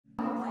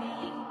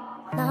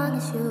Long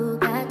as you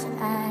got your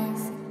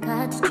eyes,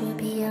 got your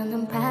trippy on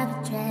them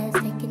private jets,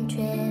 taking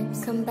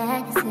trips. Come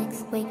back at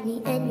 6, wake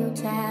me and your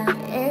child,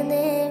 and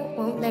then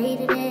won't lay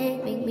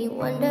today. Make me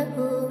wonder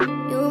who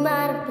you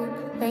might have been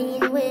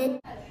playing with.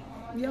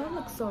 Y'all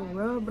look so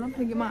rough, but I'm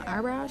gonna get my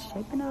eyebrows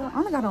shaping up. I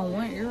only got on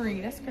one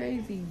earring. That's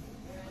crazy.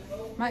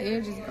 My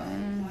edge is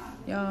gone.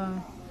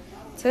 Y'all,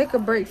 take a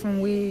break from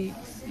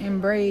wigs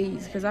and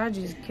braids, because I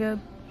just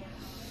kept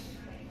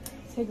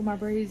taking my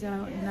braids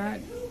out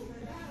and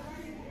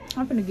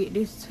I'm gonna get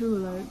this too,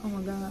 like, oh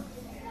my god.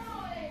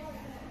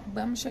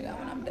 But I'm gonna show y'all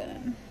when I'm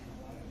done.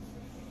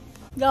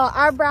 Y'all,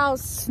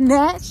 eyebrows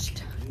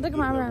snatched. Look at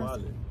my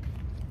eyebrows.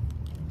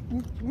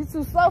 You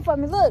too slow for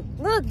me. Look,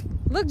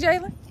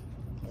 Jaylin.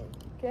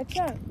 Catch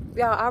up.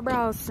 Y'all,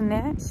 eyebrows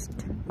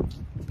snatched.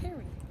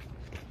 Period.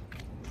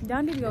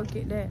 Y'all need to go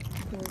get that,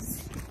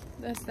 because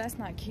that's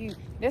not cute.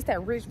 That's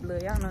that rich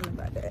blood. Y'all know nothing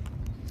about that.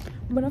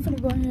 But I'm gonna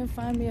go ahead and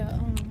find me a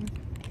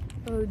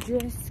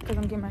dress, because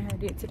I'm getting my hair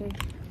did today.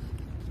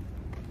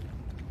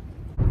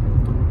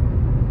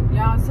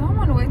 Y'all, so I'm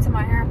on the way to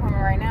my hair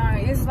appointment right now.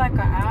 It's like an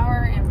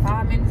hour and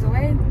 5 minutes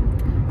away.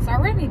 So I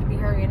really need to be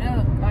hurrying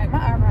up. Like,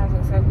 my eyebrows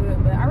look so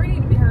good, but I really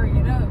need to be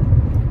hurrying up.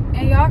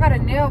 And y'all got a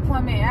nail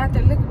appointment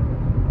after. Look,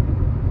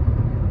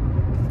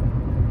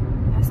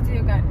 I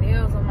still got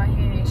nails on my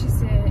hand. She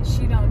said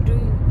she don't do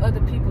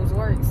other people's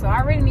work. So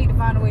I really need to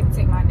find a way to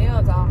take my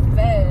nails off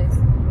fast.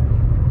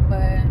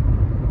 But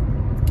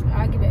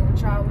I'll get back and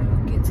try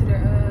when we get to the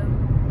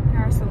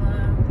hair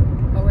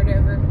salon or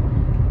whatever.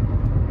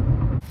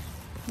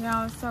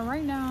 Y'all, so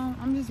right now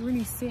I'm just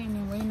really sitting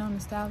and waiting on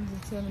the stylist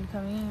to tell me to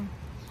come in.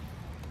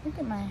 Look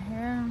at my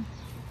hair.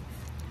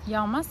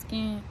 Y'all, my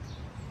skin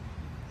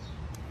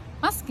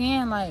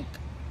like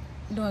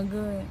doing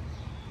good.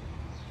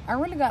 I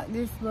really got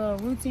this little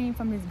routine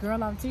from this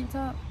girl on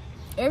TikTok.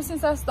 Ever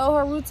since I stole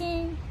her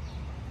routine,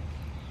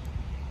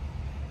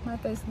 my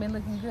face has been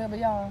looking good. But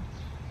y'all,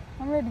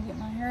 I'm ready to get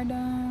my hair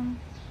done.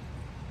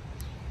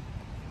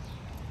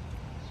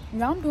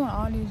 Y'all, I'm doing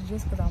all this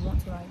just because I want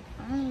to. Like,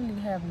 I don't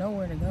really have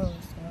nowhere to go,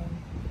 so.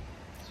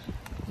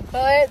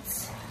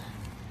 But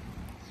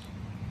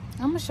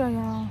I'm gonna show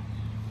y'all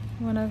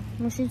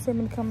when she tell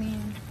me to come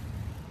in.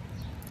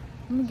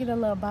 Let me get a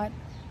little bite.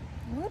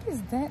 What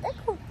is that?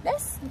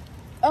 That's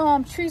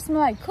tree smell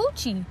like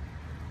coochie.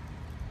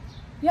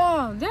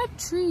 Y'all, that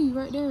tree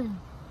right there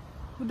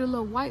with the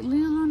little white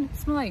limb on it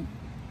smell like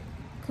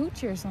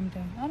coochie or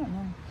something. I don't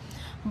know.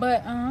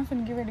 But I'm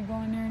finna get ready to go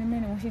in there in a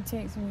minute when she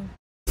texts me.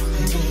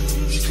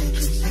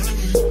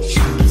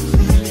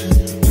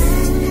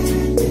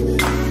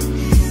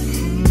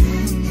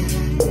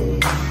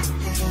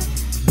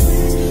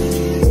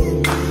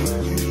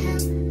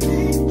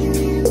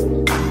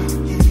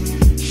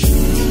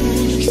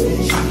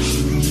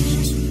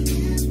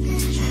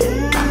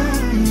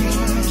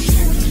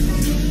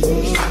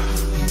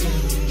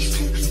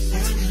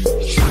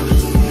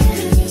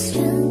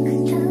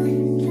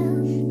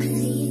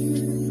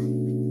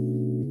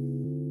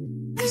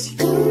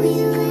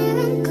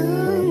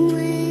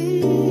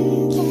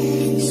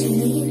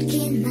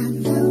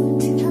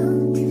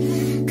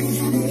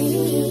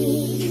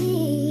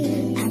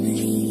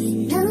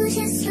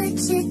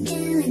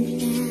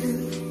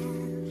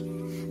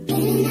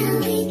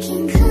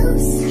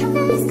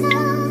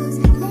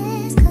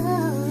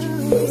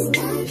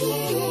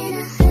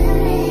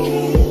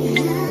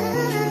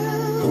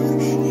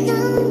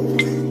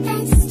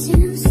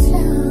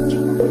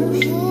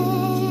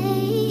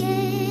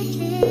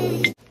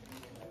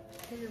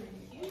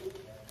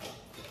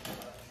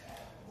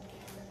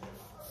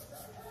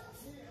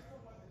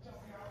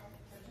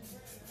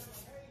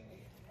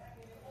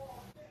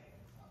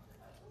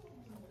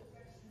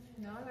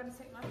 Now I gotta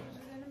take my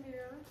pictures in the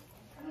mirror.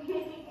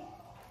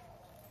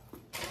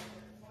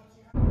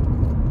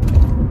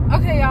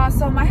 Okay, y'all,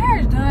 so my hair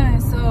is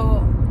done.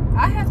 So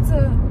I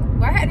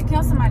had to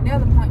cancel my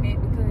nail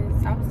appointment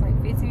because I was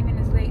like 15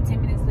 minutes late,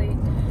 10 minutes late.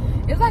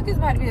 It's like it's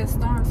about to be a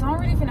storm, so I'm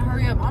really finna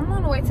hurry up. I'm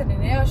on the way to the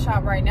nail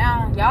shop right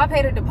now. Y'all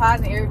paid a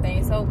deposit and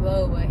everything, so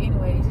blow. But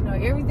anyways, you know,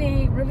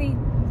 everything really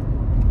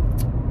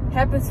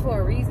happens for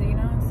a reason, you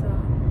know, so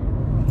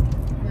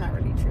I'm not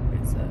really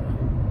tripping, so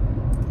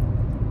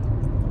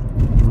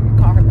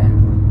call her back.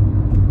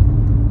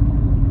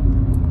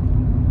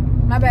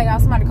 My bad, y'all,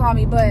 somebody called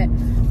me. But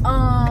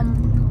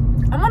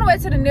I'm on the way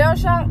to the nail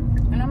shop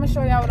and I'm gonna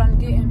show y'all what I'm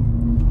getting.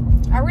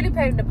 I really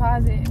paid a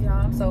deposit,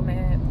 y'all. I'm so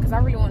mad because I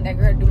really want that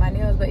girl to do my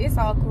nails, but it's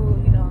all cool,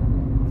 you know.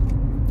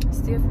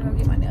 Still gonna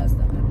get my nails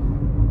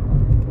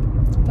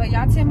done. But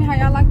y'all tell me how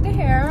y'all like the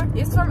hair.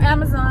 It's from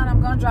Amazon. I'm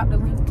gonna drop the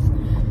links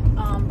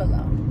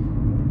below.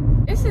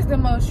 This is the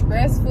most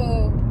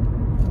stressful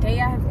day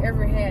I've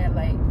ever had.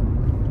 Like,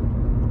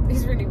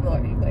 it's really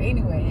blurry, but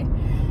anyway,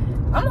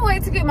 I'm gonna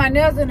wait to get my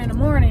nails done in the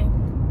morning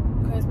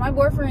because my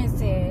boyfriend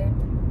said,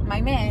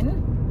 my man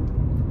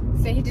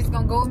said he just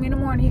gonna go with me in the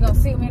morning. He gonna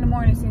sit with me in the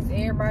morning since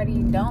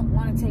everybody don't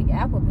want to take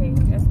Apple Pay.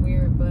 That's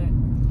weird, but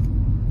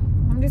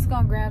I'm just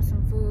gonna grab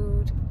some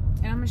food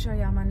and I'm gonna show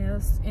y'all my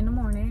nails in the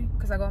morning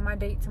because I go on my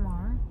date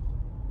tomorrow.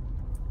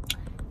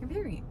 And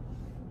period.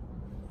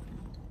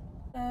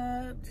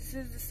 This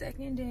is the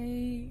second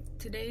day.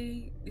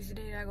 Today is the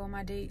day that I go on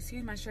my date.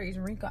 See, my shirt is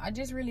wrinkled. I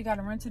just really got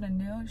to run to the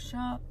nail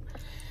shop,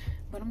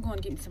 but I'm going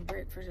to get me some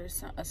breakfast or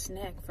a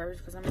snack first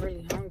because I'm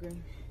really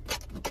hungry.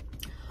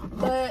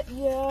 But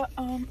yeah,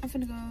 I'm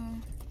finna go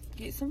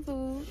get some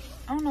food.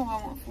 I don't know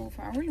what I want food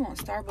for. I really want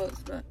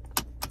Starbucks, but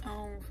I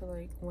don't feel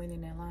like waiting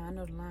in that line. I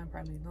know the line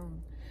probably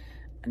long.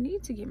 I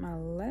need to get my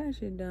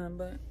lashes done,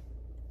 but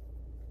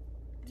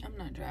I'm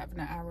not driving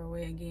an hour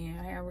away again.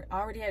 I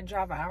already had to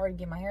drive an hour to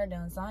get my hair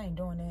done, so I ain't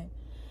doing that.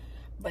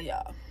 But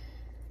y'all,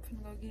 I'm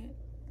finna go get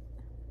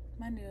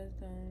my nails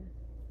done.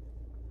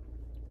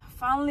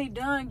 Finally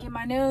done, get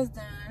my nails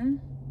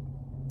done.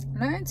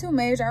 Nothing too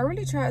major. I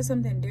really tried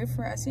something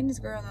different. I seen this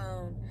girl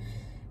on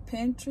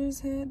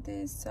Pinterest had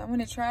this, so I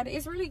went and tried it.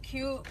 It's really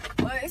cute,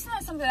 but it's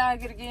not something I'll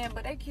get again,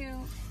 but they cute.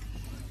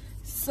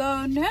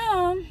 So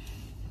now,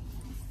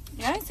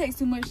 yeah, it takes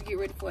too much to get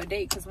ready for a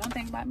date, because one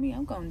thing about me,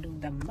 I'm gonna do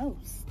the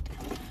most.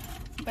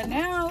 But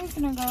now we're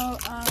gonna go,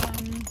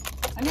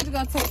 I need to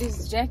go take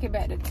this jacket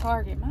back to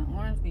Target. My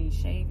arms be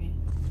shaving.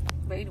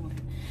 But anyway,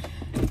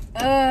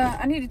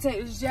 I need to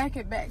take this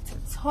jacket back to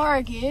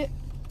Target,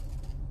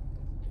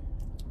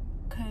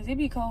 because it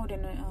be cold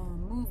in the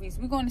movies.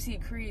 We're going to see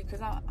Creed,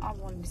 because I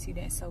wanted to see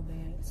that so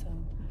bad. So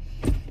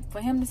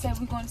for him to say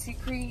we're going to see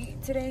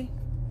Creed today,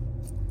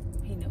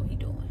 he know what he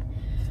doing.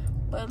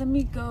 But let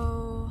me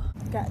go.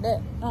 Got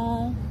that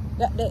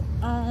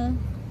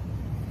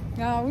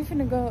y'all, we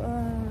finna go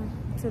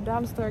to the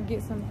dollar store,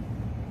 get some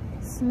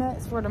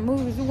snacks for the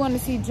movies. We want to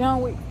see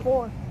John Wick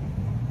 4.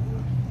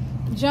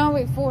 John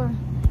Wick 4.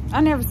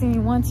 I never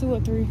seen 1, 2, or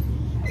 3,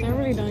 so it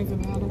really don't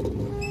even matter.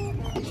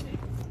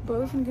 But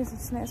we finna get some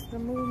snacks for the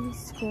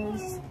movies,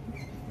 because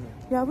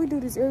y'all, we do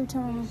this every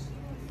time,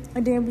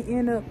 and then we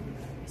end up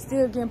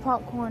still getting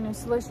popcorn and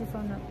slushy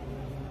from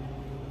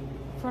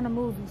the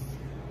movies.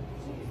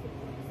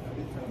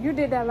 You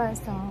did that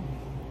last time.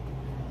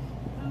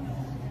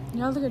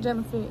 Y'all look at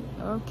Jaylin fit.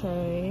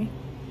 Okay.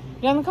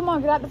 Jaylin, come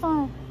on, get out the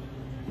phone.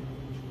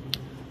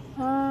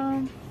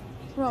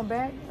 We want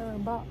back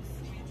box.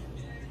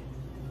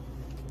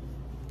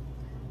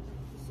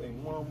 Say,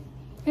 Mom.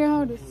 Here,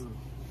 hold this.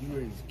 You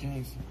raised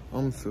gangster.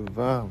 I'm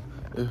surviving.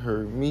 It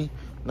hurt me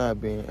not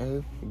being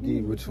able to give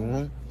you what you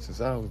want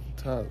since I was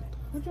a child.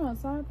 What you want,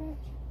 Sour Patch?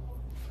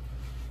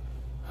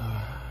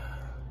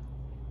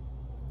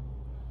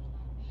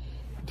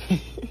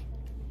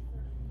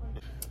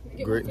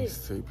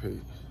 Greatness take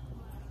paid.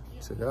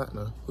 Check out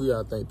now. Who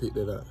y'all think picked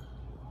that up?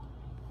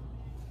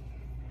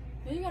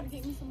 Yeah, you gotta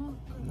get me some more.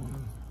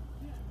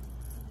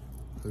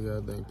 Who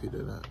y'all think picked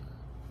that up?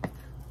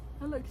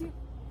 I look cute.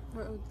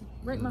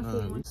 Break my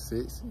foot. You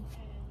sexy.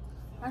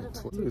 I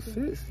just You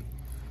sexy.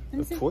 A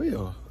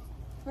 12.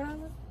 What I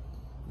look?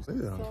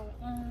 Yeah. So,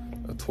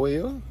 A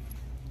 12?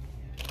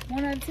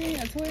 1 out of 10,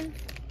 a 12?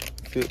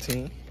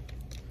 15.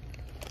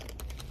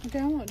 Okay,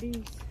 I want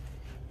these.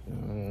 I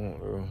don't want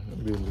them.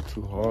 That'd be a little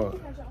too hard.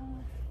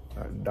 I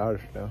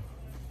dodged now.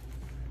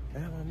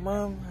 At my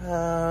mom's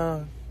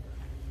house.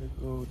 We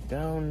go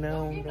down.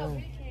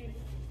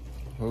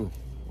 Oh,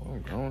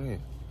 I'm going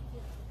here.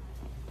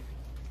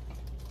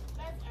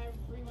 That's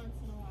every once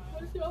in a while.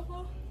 What's your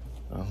fault?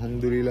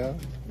 Alhamdulillah.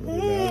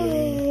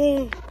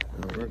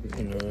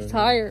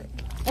 Tired.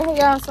 Okay,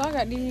 y'all, so I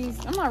got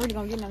these. I'm not really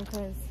gonna get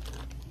them,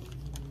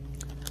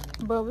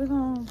 but we're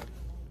gonna,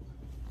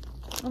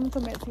 I'm gonna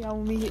come back to y'all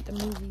when we hit the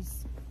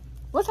movies.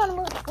 What time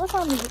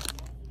is it?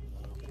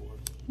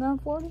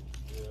 9:40?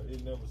 Yeah,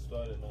 it never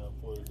started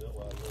 9:40. That's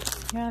why I love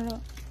it. Yeah, I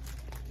know.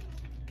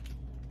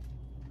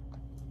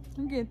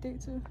 I'm getting thick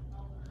too.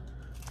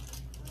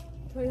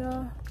 But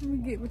y'all, let me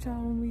get with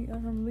y'all when we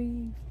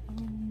leave.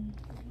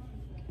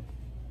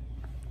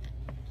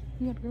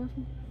 You got a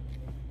girlfriend?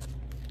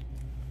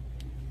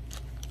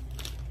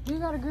 Do you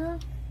got a girl?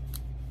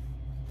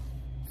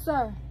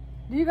 Sir,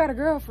 do you got a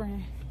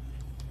girlfriend?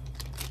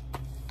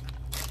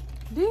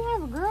 Do you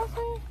have a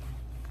girlfriend?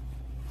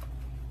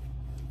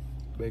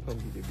 Babe, come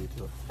get this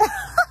bitch up.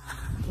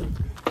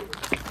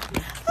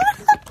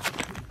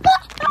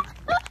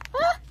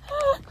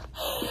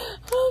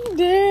 I'm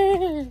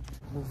dead.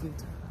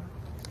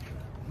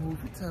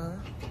 Movie time.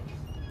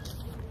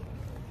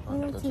 I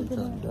gotta take it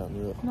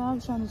out. No, I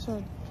was trying to show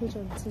a picture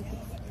of the ticket.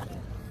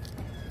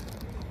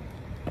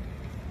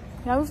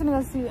 Yeah, we finna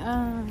go see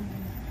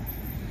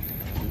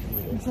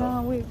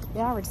John Wick.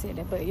 Yeah, I already said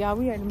that, but y'all,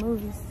 we at the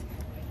movies.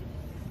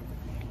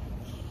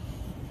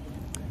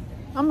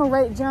 I'm gonna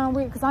rate John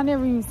Wick because I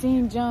never even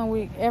seen John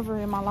Wick ever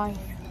in my life.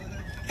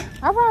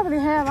 I probably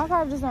have. I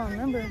probably just don't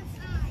remember.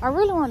 I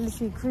really wanted to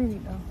see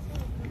Creed though.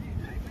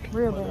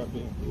 Real bad.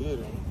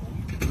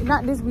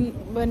 Not this week,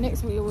 but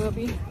next week it will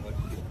be.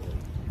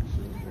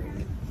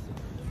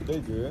 They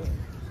good.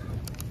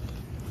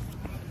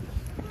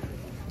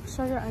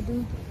 Show your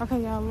ID.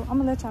 Okay, y'all. I'm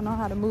gonna let y'all know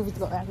how the movies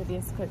go after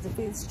this, because if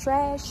it's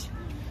trash,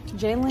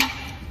 Jaylin,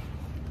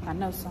 I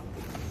know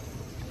something.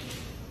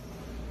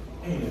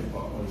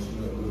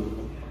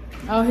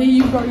 Oh, here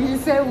you go. You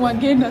just said we won't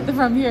get nothing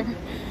from here.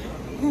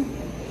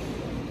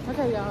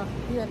 Okay, y'all.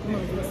 We at the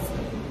movies.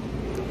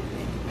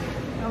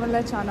 I'm gonna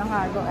let y'all know how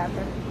I go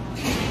after.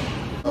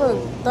 Look,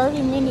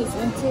 10 minutes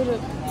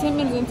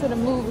into the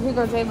movie, here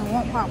goes Jaylin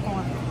want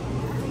popcorn.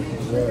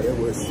 Yeah, that's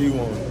what she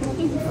wants. I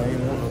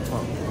ain't want no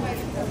popcorn.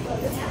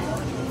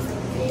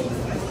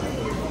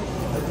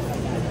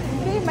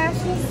 Hey,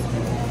 mashes.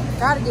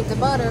 Gotta get the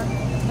butter.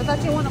 I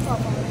thought you wanted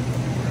popcorn.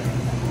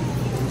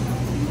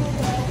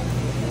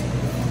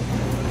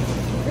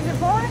 Is it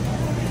pouring?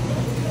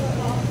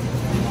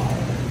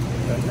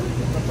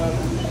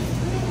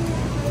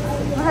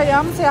 Okay, y'all,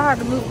 I'm gonna tell y'all how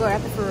the movie go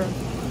after for real.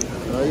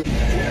 Right?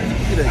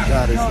 Get that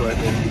goddess right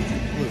there.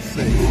 What's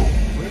sick?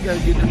 We gotta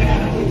get them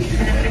there.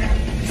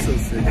 It's so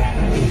sick. Let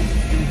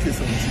me kiss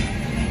on the cheek.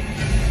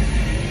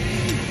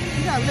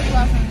 You got lip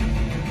gloss on.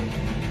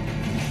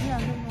 You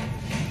got lip gloss.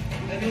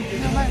 You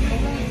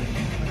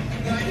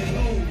got lip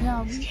gloss? Yeah,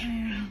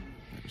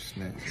 we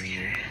Snacks in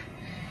there.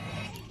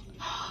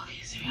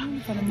 I'm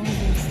for the movie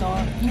to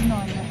start. Even though I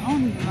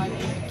don't even like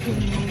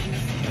kiddie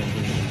movies.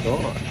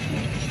 God.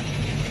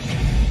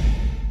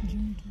 I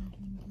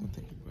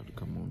think it's about to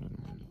come on in a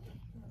minute.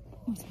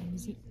 What time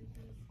is it?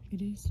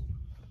 It is.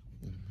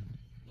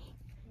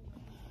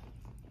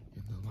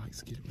 And the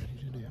lights get ready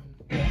to do.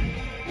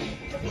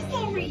 This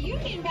whole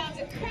reunion about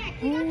to crack.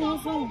 We got the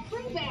whole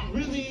crew back.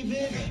 Really,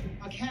 bitch?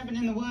 A cabin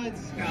in the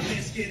woods. Now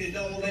let's get it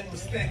all in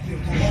perspective.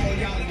 All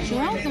y'all enjoy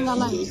Yeah, I don't think I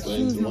like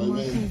shoes no more.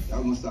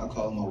 I'm gonna start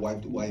calling my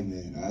wife the white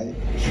man, alright?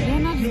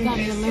 Then I just got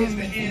to learn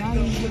the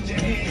anthem. Put your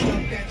hands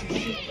up that you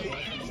should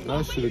be.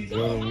 I should have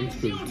gone. We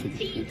could have took a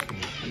picture.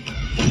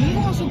 Maybe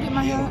I should get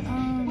my hair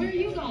Where are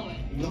you going?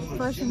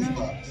 freshened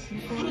up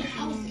before I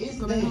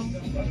go back home.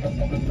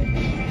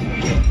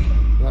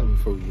 Not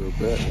before we go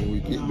back. When we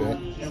get back.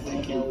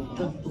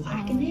 The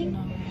blackening?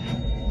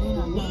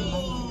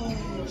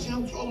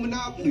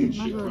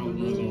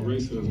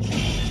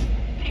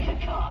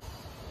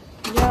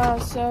 Yeah,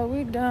 so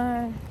we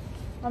done.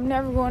 I'm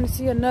never going to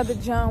see another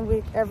John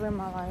Wick ever in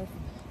my life.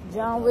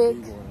 John Wick.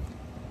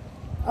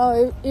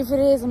 Oh, if it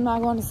is, I'm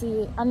not going to see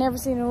it. I never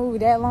seen a movie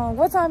that long.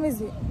 What time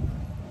is it?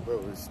 Bro,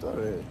 we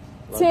started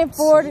at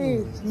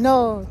 10:40.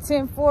 No,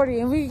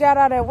 10:40. And we got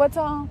out at what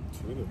time?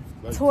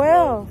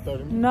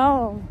 12.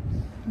 No.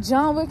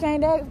 John Wick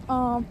ain't that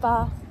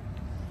far.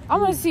 I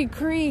want to see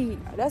Creed.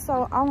 That's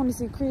all. I want to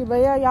see Creed.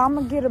 But yeah, y'all, I'm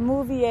going to get a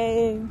movie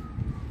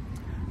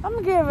I'm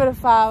going to give it a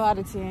 5 out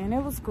of 10.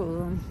 It was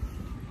cool.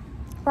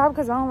 Probably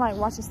because I don't like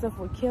watching stuff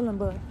with killing,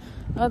 but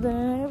other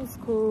than that, it was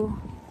cool.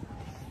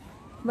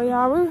 But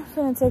y'all, we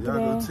finna take it in.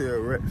 Y'all go tell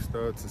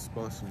Rexstar to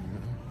sponsor me,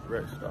 man.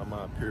 Rexstar,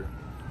 my peer.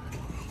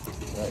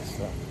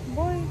 Rexstar.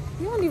 Boy,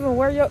 you don't even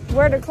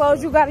wear the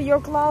clothes you got in your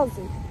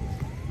closet.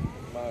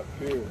 My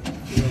peer.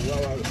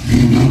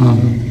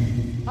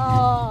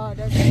 Oh,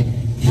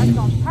 that's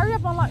gone. Hurry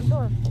up, unlock the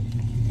door.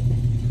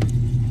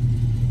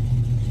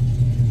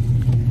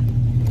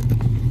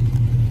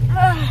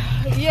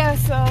 Yeah,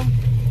 so.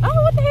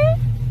 Oh, what the hell?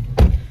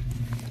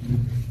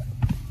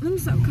 Let me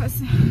stop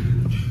cussing.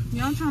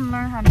 Y'all, I'm trying to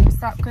learn how to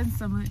stop cussing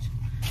so much.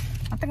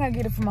 I think I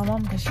get it from my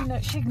mom because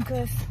she can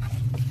cuss.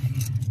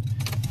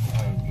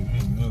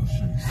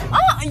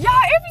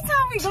 Y'all, every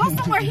time we go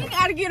somewhere, he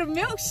gotta get a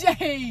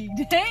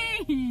milkshake.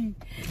 Dang.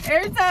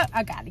 Every time,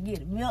 I gotta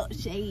get a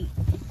milkshake.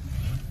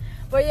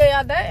 But yeah,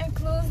 y'all, that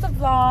includes the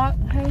vlog.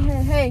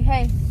 Hey.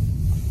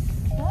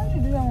 Why would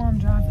you do that while I'm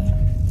driving?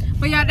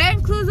 But yeah, that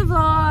includes the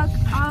vlog.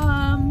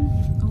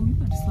 Oh, you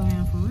better slow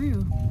down for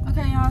real.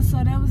 Okay, y'all,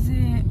 so that was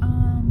it.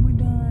 We're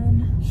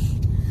done.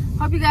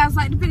 Hope you guys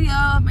liked the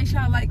video. Make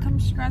sure y'all like,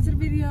 comment, subscribe to the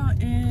video.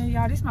 And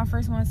y'all, this is my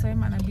first one, so it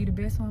might not be the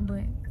best one,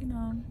 but you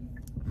know.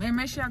 And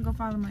make sure y'all go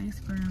follow my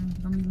Instagram. It's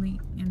gonna be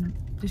linked in the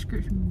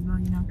description below,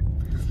 you know.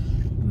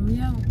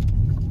 Yeah.